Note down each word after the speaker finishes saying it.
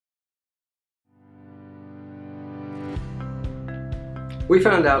We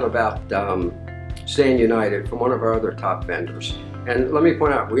found out about StandUnited from one of our other top vendors. And let me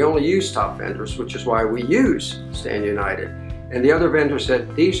point out, we only use top vendors, which is why we use StandUnited. And the other vendor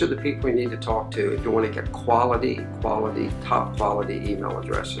said, these are the people you need to talk to if you want to get quality, top quality email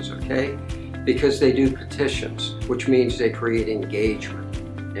addresses, okay? Because they do petitions, which means they create engagement.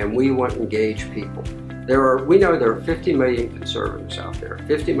 And we want engaged people. We know there are 50 million conservatives out there,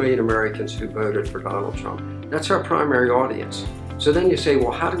 50 million Americans who voted for Donald Trump. That's our primary audience. So then you say,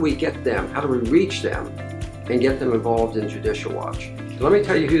 well, how do we get them? How do we reach them and get them involved in Judicial Watch? Let me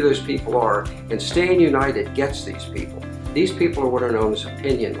tell you who those people are, and StandUnited gets these people. These people are what are known as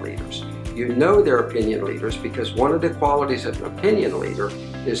opinion leaders. You know they're opinion leaders because one of the qualities of an opinion leader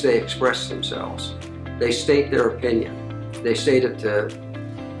is they express themselves. They state their opinion. They state it to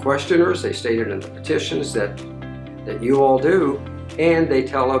questioners, they state it in the petitions that you all do, and they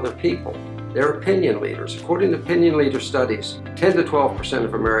tell other people. They're opinion leaders. According to opinion leader studies, 10 to 12%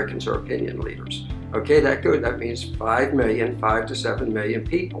 of Americans are opinion leaders. Okay, that means 5 to 7 million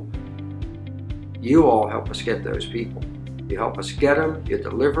people. You all help us get those people. You help us get them, you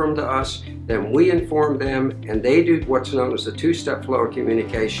deliver them to us, then we inform them, and they do what's known as the two-step flow of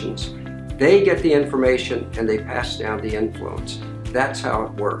communications. They get the information and they pass down the influence. That's how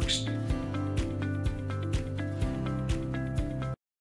it works.